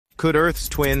Could Earth's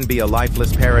twin be a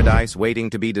lifeless paradise waiting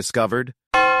to be discovered?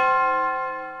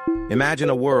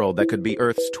 Imagine a world that could be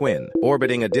Earth's twin,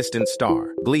 orbiting a distant star.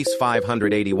 Gliese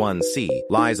 581c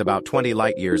lies about 20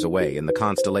 light-years away in the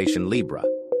constellation Libra.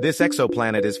 This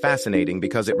exoplanet is fascinating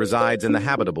because it resides in the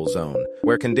habitable zone,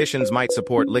 where conditions might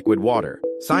support liquid water.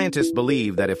 Scientists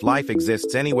believe that if life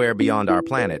exists anywhere beyond our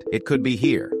planet, it could be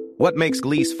here. What makes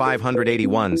Gliese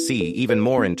 581c even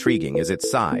more intriguing is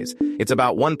its size. It's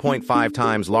about 1.5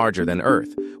 times larger than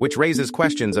Earth, which raises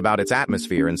questions about its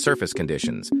atmosphere and surface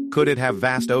conditions. Could it have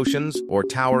vast oceans or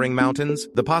towering mountains?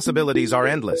 The possibilities are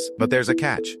endless, but there's a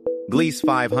catch. Gliese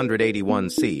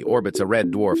 581c orbits a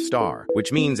red dwarf star,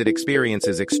 which means it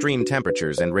experiences extreme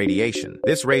temperatures and radiation.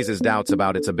 This raises doubts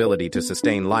about its ability to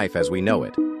sustain life as we know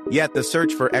it. Yet the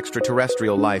search for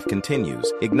extraterrestrial life continues,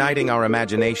 igniting our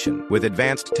imagination. With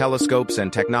advanced telescopes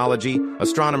and technology,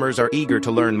 astronomers are eager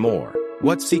to learn more.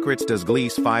 What secrets does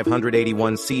Gliese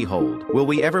 581c hold? Will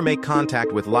we ever make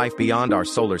contact with life beyond our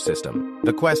solar system?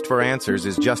 The quest for answers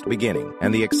is just beginning,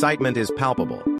 and the excitement is palpable.